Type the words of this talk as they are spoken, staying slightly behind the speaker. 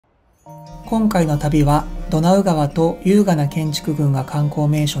今回の旅はドナウ川と優雅な建築群が観光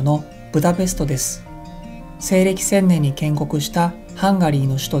名所のブダペストです。西暦1000年に建国したハンガリー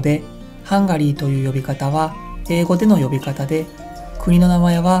の首都で、ハンガリーという呼び方は英語での呼び方で、国の名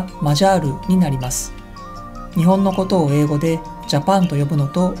前はマジャールになります。日本のことを英語でジャパンと呼ぶの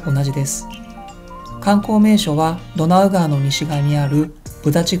と同じです。観光名所はドナウ川の西側にある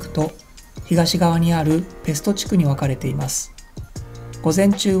ブダ地区と東側にあるペスト地区に分かれています。午前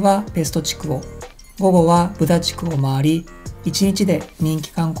中はペスト地区を、午後はブダ地区を回り、1日で人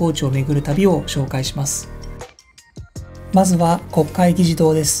気観光地を巡る旅を紹介します。まずは国会議事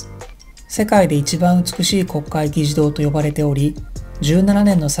堂です。世界で一番美しい国会議事堂と呼ばれており、17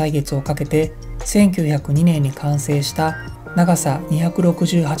年の歳月をかけて1902年に完成した長さ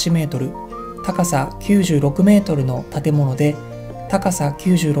268メートル、高さ96メートルの建物で、高さ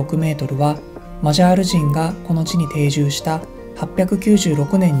96メートルはマジャール人がこの地に定住した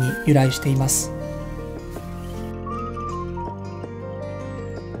896年に由来しています。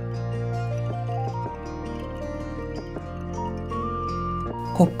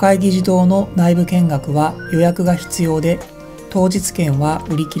国会議事堂の内部見学は予約が必要で、当日券は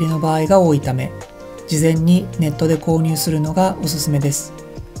売り切れの場合が多いため、事前にネットで購入するのがおすすめです。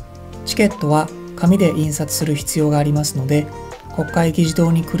チケットは紙で印刷する必要がありますので、国会議事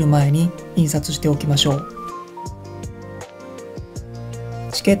堂に来る前に印刷しておきましょう。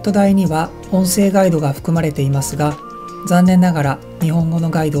チケット代には音声ガイドが含まれていますが、残念ながら日本語の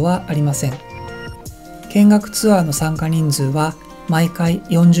ガイドはありません。見学ツアーの参加人数は毎回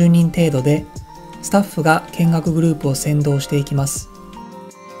40人程度で、スタッフが見学グループを先導していきます。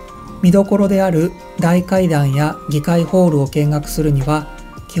見どころである大階段や議会ホールを見学するには、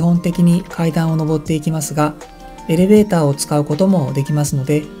基本的に階段を上っていきますが、エレベーターを使うこともできますの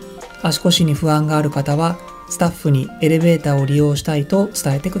で、足腰に不安がある方はスタッフにエレベーターを利用したいと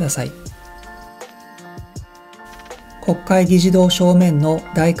伝えてください。国会議事堂正面の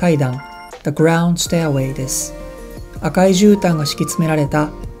大階段 The Ground Stairway です。赤い絨毯が敷き詰められた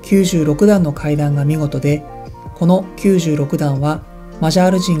96段の階段が見事で、この96段はマジャ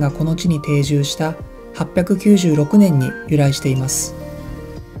ール人がこの地に定住した896年に由来しています。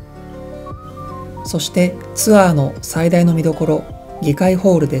そしてツアーの最大の見どころ、議会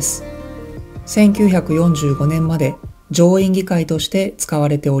ホールです。1945年まで上院議会として使わ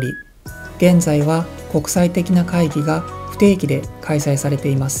れており、現在は国際的な会議が不定期で開催されて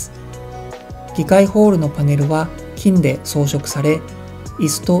います。議会ホールのパネルは金で装飾され、椅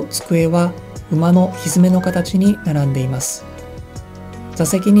子と机は馬の蹄の形に並んでいます。座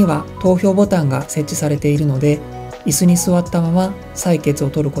席には投票ボタンが設置されているので、椅子に座ったまま採決を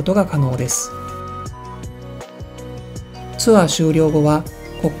取ることが可能です。ツアー終了後は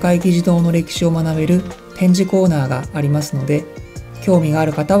国会議事堂の歴史を学べる展示コーナーがありますので、興味があ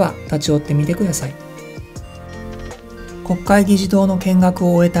る方は立ち寄ってみてください。国会議事堂の見学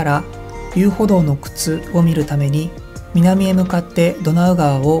を終えたら、遊歩道の靴を見るために南へ向かってドナウ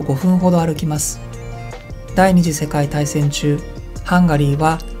川を5分ほど歩きます。第二次世界大戦中、ハンガリー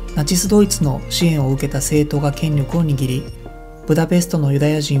はナチスドイツの支援を受けた政党が権力を握り、ブダペストのユダ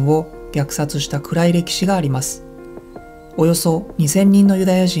ヤ人を虐殺した暗い歴史があります。およそ2000人のユ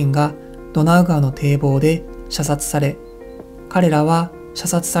ダヤ人がドナウ川の堤防で射殺され、彼らは射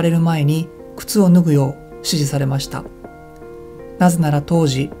殺される前に靴を脱ぐよう指示されました。なぜなら当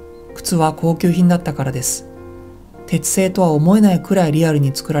時、靴は高級品だったからです。鉄製とは思えないくらいリアル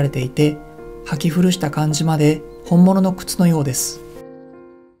に作られていて、履き古した感じまで本物の靴のようです。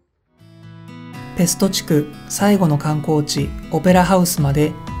ペスト地区最後の観光地オペラハウスま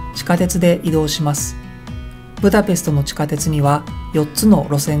で地下鉄で移動します。ブダペストの地下鉄には4つの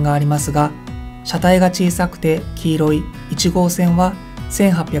路線がありますが、車体が小さくて黄色い1号線は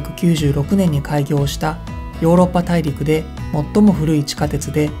1896年に開業したヨーロッパ大陸で最も古い地下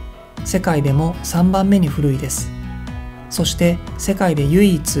鉄で、世界でも3番目に古いです。そして世界で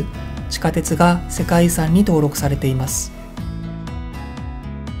唯一地下鉄が世界遺産に登録されています。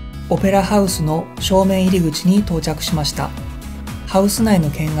オペラハウスの正面入り口に到着しました。ハウス内の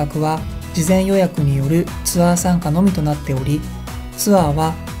見学は事前予約によるツアー参加のみとなっており、ツアー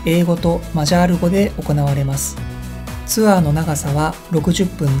は英語とマジャール語で行われます。ツアーの長さは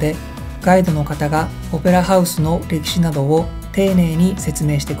60分で、ガイドの方がオペラハウスの歴史などを丁寧に説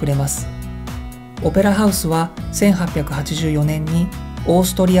明してくれます。オペラハウスは1884年にオー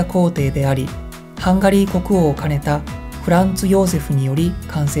ストリア皇帝であり、ハンガリー国王を兼ねたフランツ・ヨーゼフにより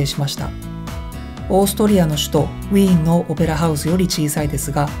完成しました。オーストリアの首都ウィーンのオペラハウスより小さいで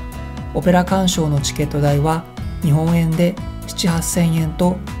すが、オペラ鑑賞のチケット代は日本円で7、8000円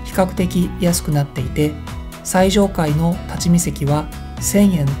と比較的安くなっていて、最上階の立ち見席は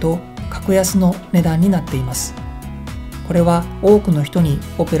1000円と格安の値段になっています。これは多くの人に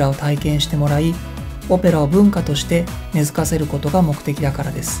オペラを体験してもらい、オペラを文化として根付かせることが目的だか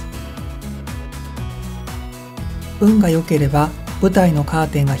らです。運が良ければ舞台のカー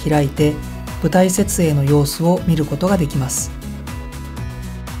テンが開いて舞台設営の様子を見ることができます。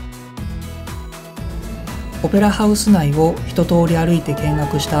オペラハウス内を一通り歩いて見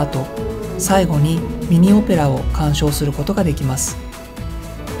学した後、最後にミニオペラを鑑賞することができます。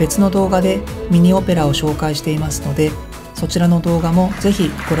別の動画でミニオペラを紹介していますので、そちらの動画もぜひ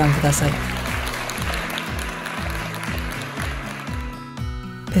ご覧ください。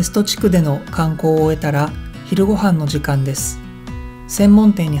ペスト地区での観光を終えたら昼ご飯の時間です。専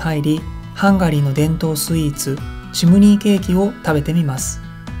門店に入り、ハンガリーの伝統スイーツチムニーケーキを食べてみます。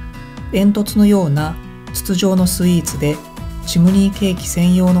煙突のような筒状のスイーツで、チムニーケーキ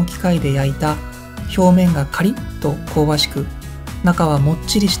専用の機械で焼いた表面がカリッと香ばしく、中はもっ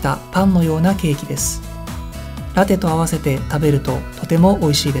ちりしたパンのようなケーキです。ラテと合わせて食べるととても美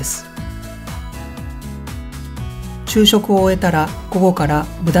味しいです。昼食を終えたら午後から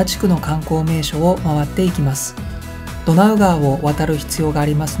ブダ地区の観光名所を回っていきます。ドナウ川を渡る必要があ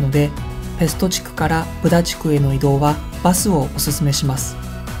りますので、ペスト地区からブダ地区への移動はバスをおすすめします。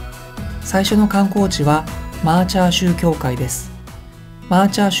最初の観光地はマーチャーシュ教会です。マー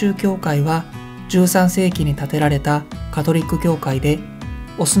チャーシュ教会は13世紀に建てられたカトリック教会で、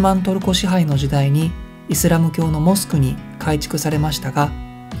オスマントルコ支配の時代にイスラム教のモスクに改築されましたが、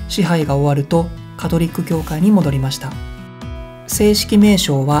支配が終わるとカトリック教会に戻りました。正式名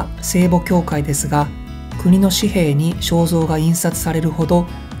称は聖母教会ですが、国の紙幣に肖像が印刷されるほど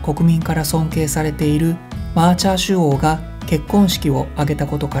国民から尊敬されているマーチャーシュ王が結婚式を挙げた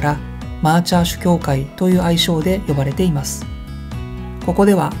ことから、マーチャーシュ教会という愛称で呼ばれています。ここ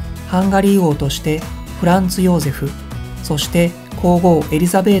ではハンガリー王としてフランツ・ヨーゼフ、そして皇后エリ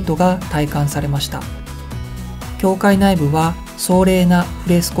ザベートが戴冠されました。教会内部は壮麗なフ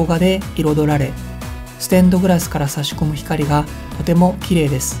レスコ画で彩られ、ステンドグラスから差し込む光がとても綺麗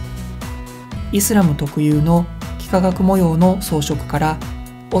です。イスラム特有の幾何学模様の装飾から、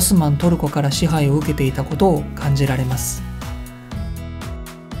オスマントルコから支配を受けていたことを感じられます。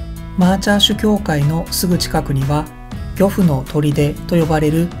マーチャーシュ教会のすぐ近くには、漁夫の砦と呼ば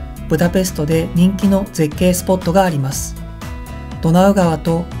れるブダペストで人気の絶景スポットがあります。ドナウ川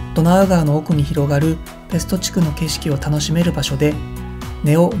とドナウ川の奥に広がるペスト地区の景色を楽しめる場所で、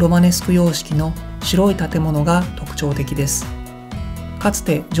ネオロマネスク様式の白い建物が特徴的です。かつ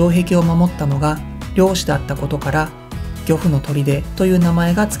て城壁を守ったのが漁師だったことから、漁夫の砦という名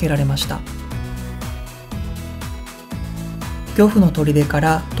前が付けられました。漁夫の砦か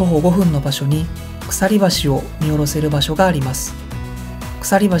ら徒歩5分の場所に鎖橋を見下ろせる場所があります。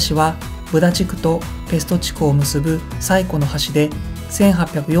鎖橋はブダ地区とペスト地区を結ぶ最古の橋で、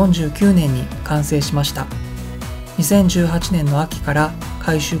1849年に完成しました。2018年の秋から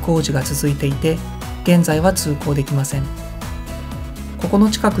改修工事が続いていて、現在は通行できません。ここの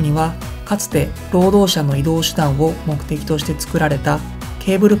近くにはかつて労働者の移動手段を目的として作られた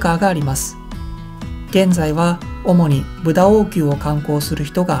ケーブルカーがあります。現在は主にブダ王宮を観光する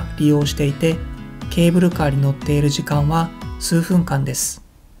人が利用していて、ケーブルカーに乗っている時間は数分間です。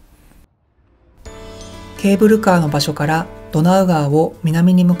ケーブルカーの場所からドナウ川を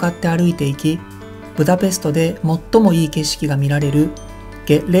南に向かって歩いていき、ブダペストで最もいい景色が見られる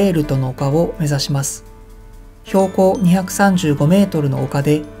ゲッレールトの丘を目指します。標高235メートルの丘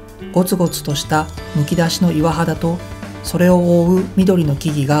で、ゴツゴツとしたむき出しの岩肌と、それを覆う緑の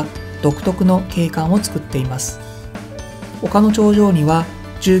木々が独特の景観を作っています。丘の頂上には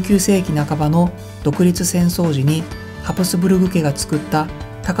19世紀半ばの独立戦争時にハプスブルグ家が作った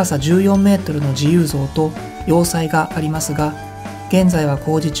高さ14メートルの自由像と要塞がありますが、現在は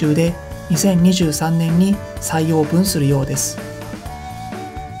工事中で2023年に再オープンするようです。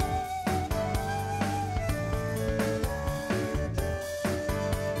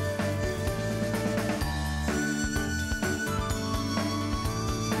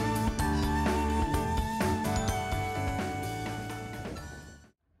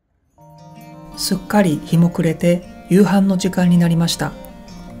すっかり日も暮れて夕飯の時間になりました。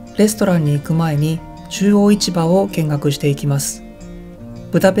レストランに行く前に中央市場を見学していきます。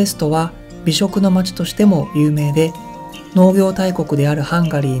ブダペストは美食の街としても有名で、農業大国であるハン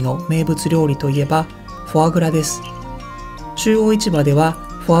ガリーの名物料理といえばフォアグラです。中央市場では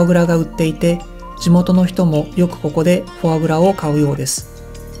フォアグラが売っていて、地元の人もよくここでフォアグラを買うようです。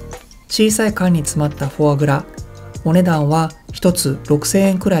小さい缶に詰まったフォアグラ、お値段は1つ6000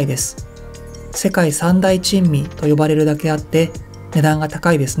円くらいです。世界三大珍味と呼ばれるだけあって値段が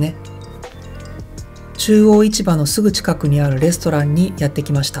高いですね。中央市場のすぐ近くにあるレストランにやって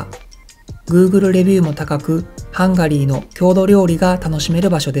きました。Google レビューも高く、ハンガリーの郷土料理が楽しめる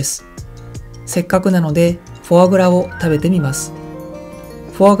場所です。せっかくなのでフォアグラを食べてみます。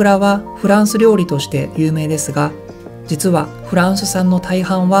フォアグラはフランス料理として有名ですが、実はフランス産の大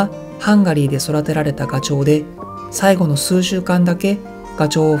半はハンガリーで育てられたガチョウで、最後の数週間だけガ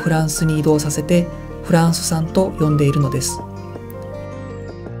チョウをフランスに移動させてフランス産と呼んでいるのです。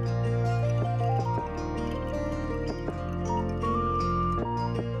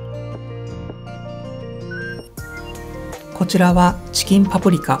こちらはチキンパプ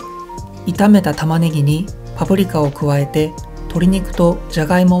リカ。炒めた玉ねぎにパプリカを加えて鶏肉とじゃ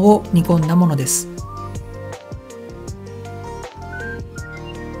がいもを煮込んだものです。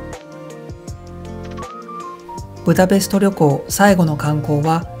ブダペスト旅行最後の観光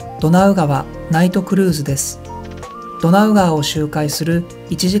はドナウ川ナイトクルーズです。ドナウ川を周回する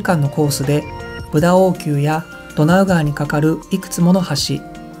1時間のコースで、ブダ王宮やドナウ川に架かるいくつもの橋、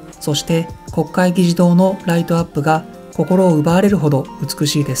そして国会議事堂のライトアップが心を奪われるほど美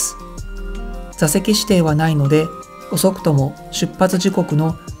しいです。座席指定はないので、遅くとも出発時刻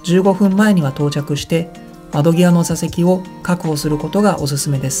の15分前には到着して窓際の座席を確保することがおすす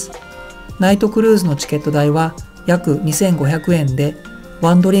めです。ナイトクルーズのチケット代は約2500円で、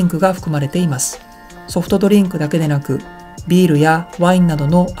ワンドリンクが含まれています。ソフトドリンクだけでなくビールやワインなど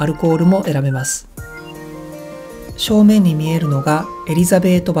のアルコールも選べます。正面に見えるのがエリザ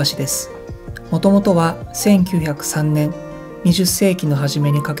ベート橋です。もともとは1903年20世紀の初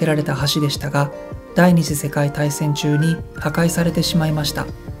めに架けられた橋でしたが、第二次世界大戦中に破壊されてしまいました。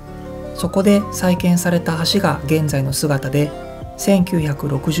そこで再建された橋が現在の姿で、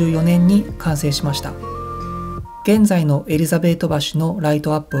1964年に完成しました。現在のエリザベート橋のライ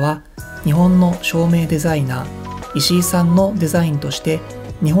トアップは、日本の照明デザイナー石井さんのデザインとして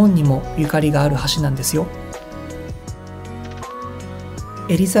日本にもゆかりがある橋なんですよ。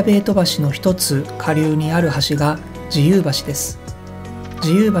エリザベート橋の一つ下流にある橋が自由橋です。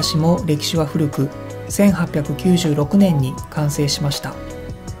自由橋も歴史は古く、1896年に完成しました。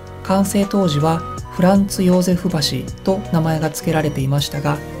完成当時はフランツ・ヨーゼフ橋と名前が付けられていました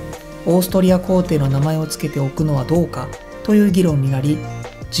が、オーストリア皇帝の名前を付けておくのはどうかという議論になり、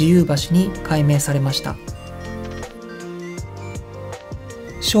自由橋に改名されました。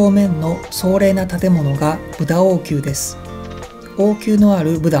正面の壮麗な建物がブダ王宮です。王宮のあ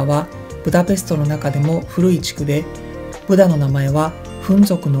るブダはブダペストの中でも古い地区で、ブダの名前はフン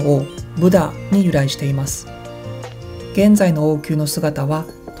族の王ブダに由来しています。現在の王宮の姿は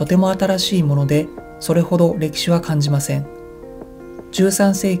とても新しいもので、それほど歴史は感じません。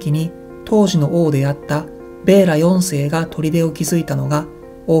13世紀に当時の王であったベーラ4世が砦を築いたのが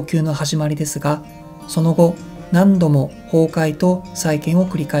王宮の始まりですが、その後何度も崩壊と再建を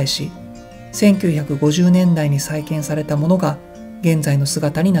繰り返し、1950年代に再建されたものが現在の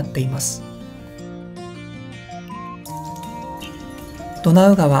姿になっています。ドナ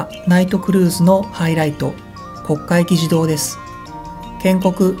ウ川ナイトクルーズのハイライト、国会議事堂です。建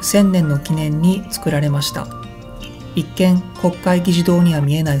国1000年の記念に作られました。一見国会議事堂には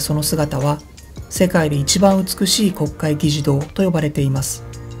見えないその姿は、世界で一番美しい国会議事堂と呼ばれています。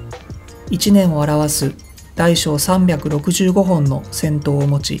1年を表す大小365本の先頭を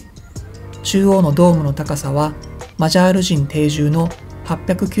持ち、中央のドームの高さはマジャール人定住の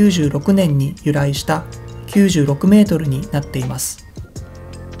896年に由来した96メートルになっています。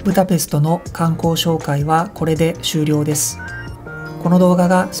ブダペストの観光紹介はこれで終了です。この動画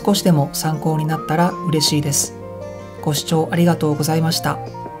が少しでも参考になったら嬉しいです。ご視聴ありがとうございました。